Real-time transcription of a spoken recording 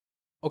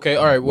Okay,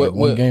 all right.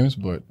 won games,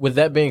 but with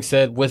that being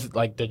said, with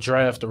like the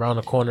draft around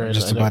the corner and,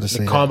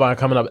 the combine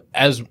coming up,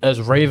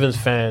 as Ravens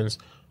fans,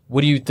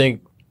 what do you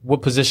think?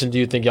 What position do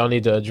you think y'all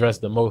need to address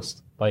the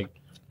most? Like,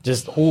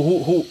 just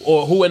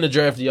who in the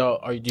draft do y'all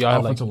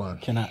have offensive like? line?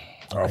 Can I?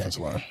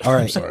 Offensive line. All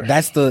right,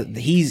 that's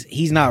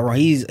he's not wrong.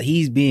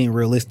 He's being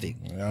realistic.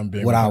 Yeah, I'm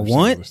being what I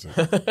want.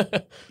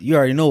 realistic. You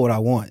already know what I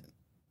want.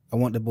 I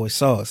want the boy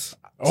Sauce.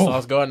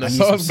 Sauce Gardner. I need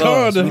some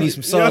sauce. We need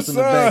some sauce in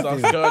the back.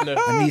 Sauce Gardner.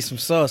 I need some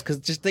sauce because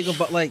just think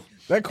about like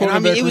that. I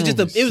mean,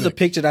 it was a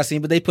picture that I seen,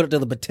 but they put it to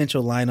the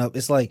potential lineup.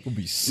 It's like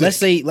let's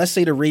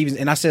say the Ravens,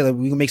 and I said like,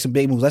 we can make some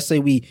big moves. Let's say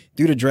we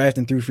through the draft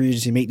and through free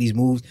agency make these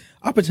moves.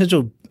 Our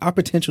potential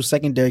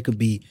secondary could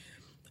be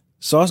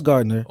Sauce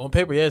Gardner on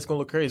paper. Yeah, it's gonna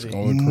look crazy.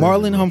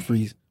 Marlon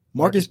Humphreys,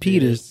 Marcus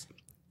Peters,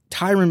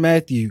 Tyrann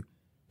Mathieu,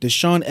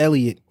 Deshaun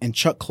Elliott, and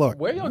Chuck Clark.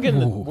 Where y'all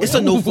getting? It's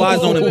a no-fly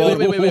zone in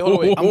Baltimore. Wait,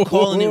 hold on. I'm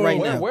calling it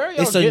right now. Where are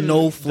y'all it's a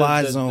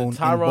no-fly zone in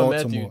Baltimore.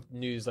 Matthew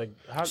news, like,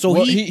 how, so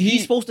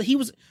he's supposed to. He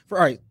was for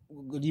all right.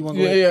 Do you want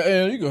to go?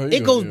 Yeah. You go.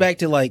 It goes back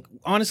to like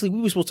honestly,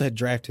 we were supposed to have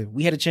drafted him.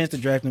 We had a chance to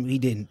draft him. He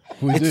didn't.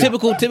 It's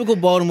typical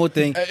Baltimore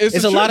thing.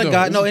 It's a lot of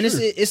guys. No, and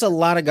it's a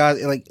lot of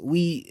guys. Like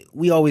we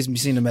always be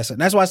seeing the mess up.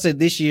 And that's why I said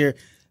this year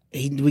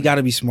we got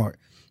to be smart.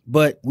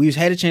 But we've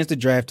had a chance to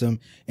draft him,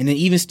 and then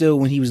even still,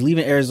 when he was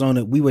leaving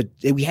Arizona, we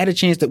had a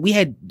chance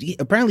that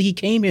apparently he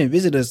came here and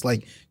visited us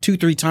like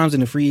 2-3 times in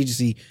the free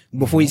agency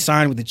before he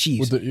signed with the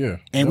Chiefs.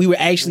 And we were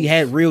actually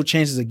had real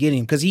chances of getting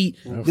him because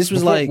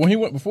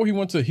before he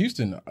went to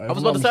Houston. I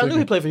was about to say I knew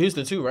he played for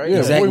Houston too, right? Yeah,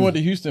 exactly. Before he went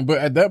to Houston, but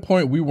at that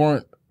point we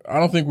weren't. I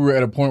don't think we were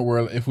at a point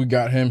where if we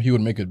got him, he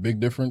would make a big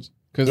difference.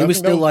 Because it was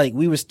still like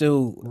we were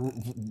still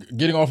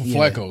getting off of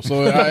Flacco,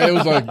 so it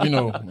was like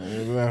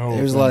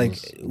it was like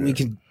we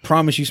can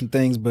promise you some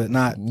things, but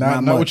not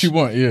much. What you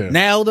want. Yeah.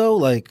 Now though,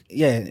 like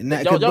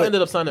y'all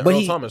ended up signing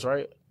Earl Thomas,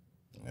 right?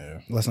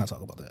 Yeah. Let's not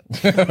talk about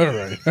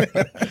that.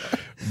 Right.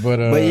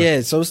 but yeah,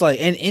 so it's like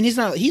and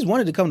he's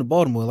wanted to come to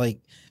Baltimore, like,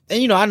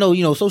 and I know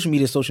social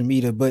media is social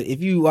media, but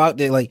if you out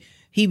there like.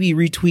 He be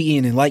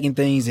retweeting and liking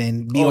things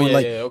and be he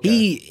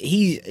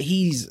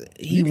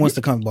wants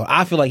to come to Baltimore.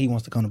 I feel like he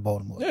wants to come to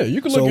Baltimore. Yeah,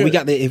 you can look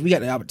at if we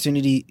got the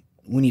opportunity,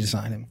 we need to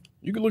sign him.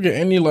 You can look at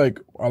any like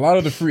a lot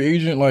of the free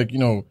agent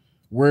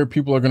where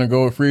people are gonna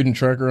go, free agent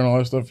tracker and all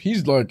that stuff.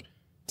 He's like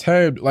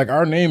tabbed, like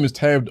our name is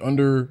tabbed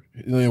under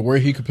where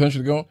he could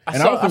potentially go.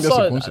 And I don't think that's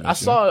a coincidence. I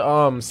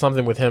saw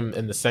something with him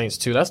in the Saints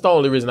too. That's the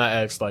only reason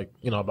I asked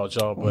about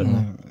y'all. But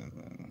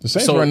the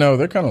Saints right now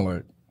they're kind of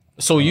like.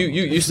 So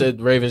you said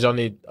Ravens y'all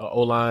need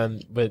O-line,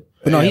 but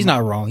no, he's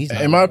not wrong.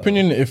 In my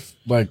opinion, if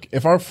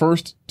our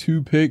first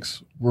 2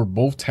 picks were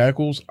both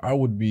tackles, I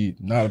would be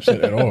not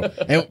upset at all.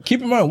 And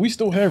keep in mind, we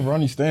still have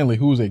Ronnie Stanley,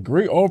 who is a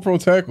great All-Pro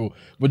tackle,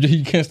 but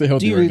he can't stay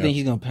healthy. Do you really think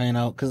he's gonna pan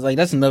out? Because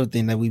that's another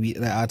thing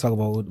that I talk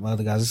about with my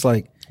other guys. It's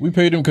like we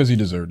paid him because he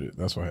deserved it.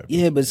 That's what happened.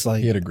 Yeah, but it's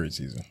like he had a great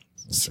season.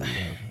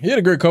 He had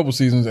a great couple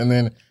seasons, and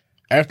then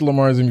after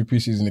Lamar's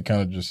MVP season, it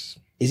kind of just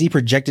is he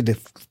projected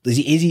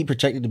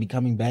to be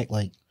coming back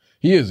like.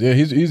 He is, yeah.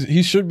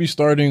 He should be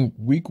starting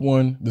week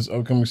 1 this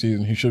upcoming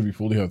season. He should be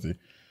fully healthy.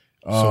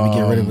 So we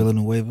get rid of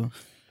Villanueva.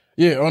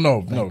 Yeah. Oh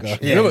no.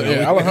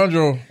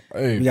 Alejandro.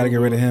 Hey, we got to get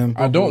rid of him.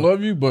 I don't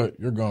love you, but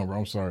you're gone, bro.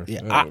 I'm sorry.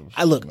 Yeah.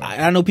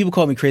 I know people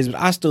call me crazy, but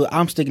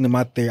I'm sticking to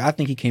my theory. I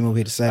think he came over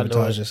here to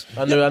sabotage us.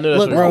 I knew.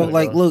 Look, bro.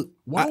 Look.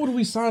 Why would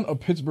we sign a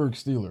Pittsburgh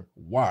Steeler?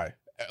 Why?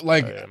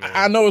 Like,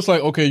 I know it's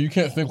like, okay, you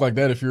can't think like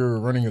that if you're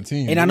running a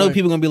team. And I know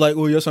people going to be like,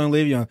 oh, you're signing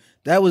Le'Veon.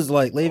 That was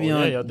like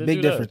Le'Veon,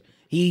 big difference.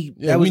 He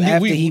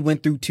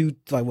went through 2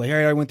 like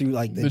Harry went through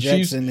like the Jets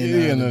Chiefs, and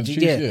the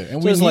Chiefs,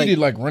 and so we needed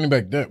like running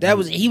back depth.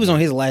 He was on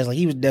his last, like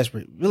he was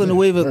desperate.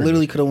 Villanueva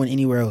literally could have went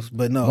anywhere else,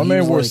 but no. My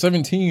man wore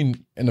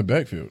 17 in the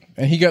backfield,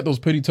 and he got those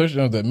petty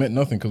touchdowns that meant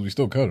nothing because we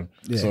still cut him.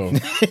 Yeah.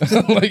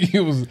 So like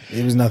it was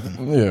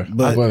nothing. Yeah,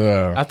 but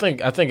I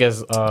think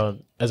as a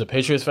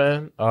Patriots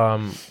fan,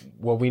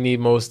 what we need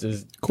most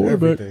is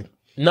quarterback. Everything.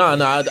 No,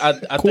 I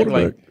think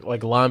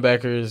like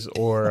linebackers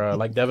or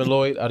like Devin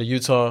Lloyd out of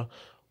Utah.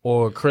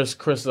 Or Chris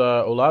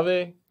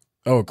Olave.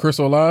 Oh, Chris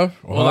Olave?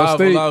 Ohio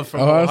State,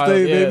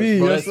 baby.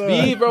 Bro, yes,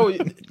 speed, bro.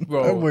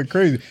 That went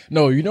crazy.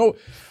 No,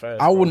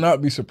 I would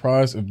not be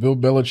surprised if Bill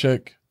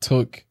Belichick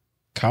took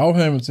Kyle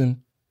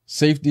Hamilton,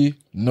 safety,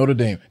 Notre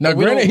Dame. Now,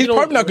 granted, he's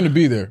probably not going to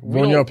be there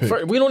when y'all pick.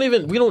 We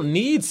don't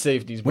need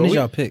safeties, bro. When did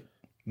y'all pick?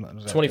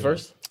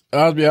 21st?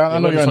 I know y'all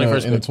in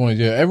the 20s.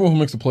 Yeah, everyone who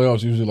makes the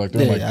playoffs usually like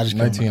they're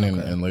 19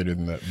 and later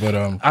than that. But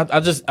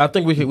I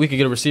think we could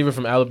get a receiver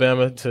from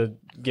Alabama to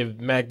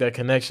give Mac that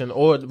connection,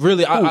 or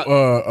really,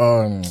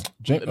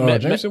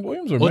 Jameson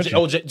Williams or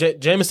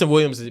Jameson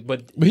Williams,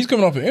 but he's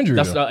coming off an injury.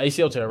 That's the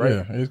ACL tear, right?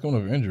 Yeah, he's coming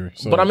off an injury.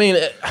 So. But I mean,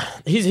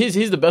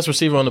 he's the best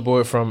receiver on the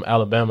board from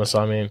Alabama. So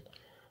I mean,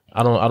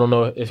 I don't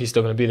know if he's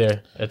still going to be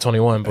there at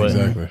 21, but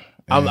exactly.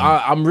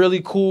 I'm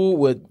really cool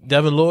with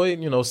Devin Lloyd.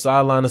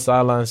 Sideline to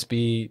sideline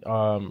speed,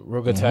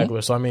 real good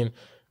tackler. So I mean,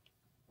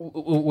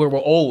 we're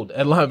old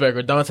at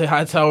linebacker. Dante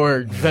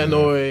Hightower,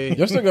 Vanoy,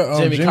 you still got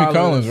Jamie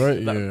Collins,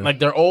 right? Yeah. Like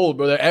they're old,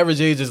 bro. Their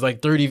average age is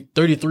like 30,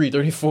 33,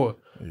 34.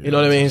 Yeah, you know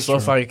what I mean? So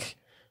it's like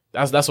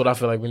That's what I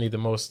feel like we need the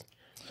most.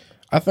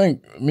 I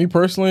think me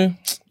personally,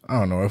 I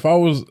don't know if I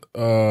was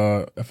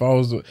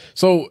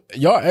so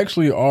y'all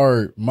actually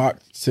are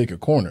mocked to take a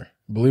corner.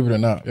 Believe it or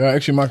not, y'all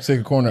actually mocked to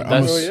take a corner.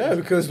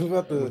 Because we're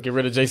about to get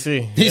rid of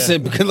JC. He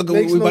said because look at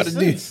what we about to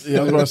do. Yeah,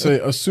 I was about to say,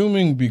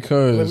 assuming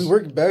because we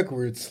work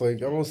backwards. Like I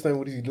don't understand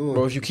what he's doing.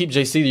 Bro, if you keep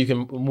JC, you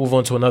can move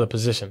on to another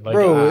position. Like,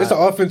 bro, it's an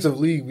offensive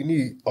league. We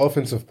need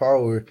offensive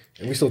power,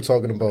 and we still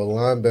talking about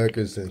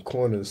linebackers and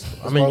corners.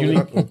 I mean,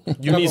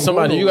 you need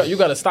somebody. You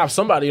got to stop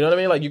somebody. You know what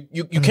I mean? Like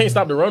you can't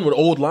stop the run with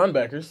old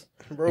linebackers.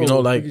 Bro, you know,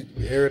 like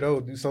air it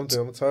out, do something.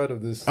 I'm tired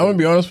of this. I'm gonna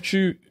be honest with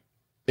you.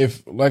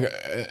 If like,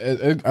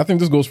 I think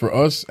this goes for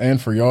us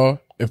and for y'all.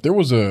 If there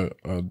was a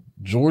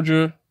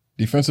Georgia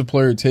defensive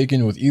player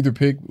taken with either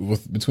pick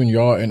between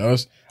y'all and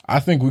us, I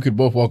think we could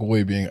both walk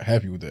away being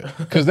happy with that.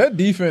 Because that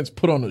defense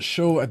put on a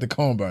show at the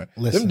combine.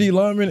 Them D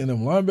linemen and them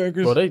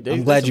linebackers. Bro,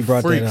 I'm glad you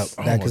brought that up.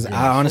 Because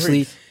I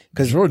honestly,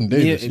 because Jordan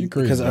Davis,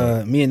 because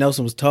me and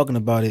Nelson was talking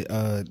about it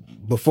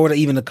before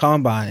even the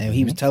combine, and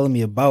he was telling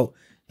me about.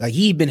 Like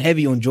he'd been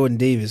heavy on Jordan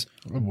Davis,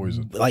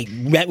 like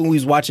back when we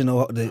was watching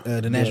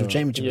the national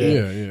championship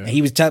game. And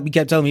he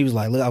kept telling me, he was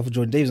like, "Look out for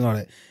Jordan Davis and all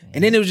that."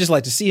 And then it was just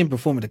like to see him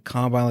perform at the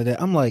combine like that.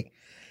 I'm like,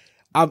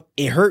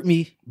 it hurt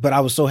me, but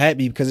I was so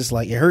happy because it's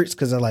like it hurts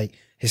because like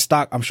his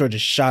stock, I'm sure,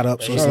 just shot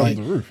up. So it's like,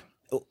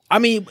 I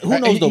mean, who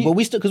knows though? But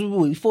we still because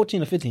we were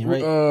 14 or 15,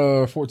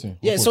 right? 14.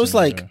 Yeah, so it's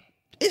like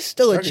it's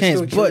still a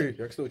chance, but I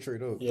can still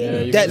trade up.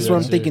 Yeah, that's what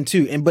I'm thinking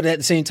too. But at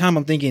the same time,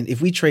 I'm thinking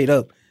if we trade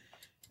up.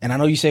 And I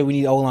know you say we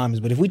need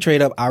O-linemen, but if we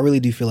trade up, I really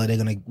do feel like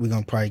we're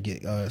gonna probably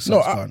get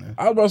Sauce Gardner.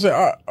 I was about to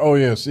say, oh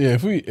yes, yeah.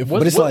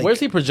 Where's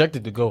he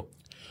projected to go?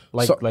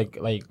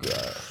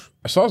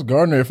 Sauce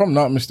Gardner, if I'm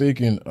not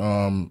mistaken,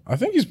 I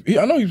think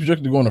I know he's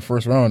projected to go in the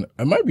first round.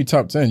 It might be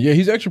top 10. Yeah,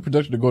 he's actually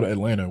projected to go to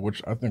Atlanta,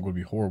 which I think would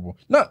be horrible.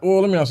 Let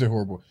me not say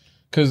horrible.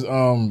 Because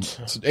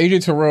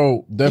AJ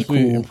Terrell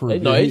definitely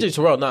improved. No, AJ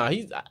Terrell,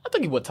 I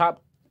think he was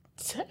top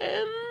 10.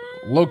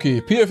 Low-key,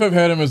 PFF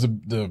had him as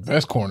the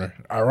best corner.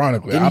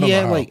 Ironically, didn't he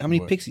have how many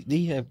picks? Did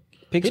he have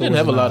picks? He didn't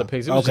have a lot of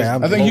picks. Okay,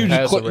 I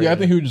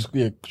think he was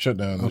just shut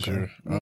down this year.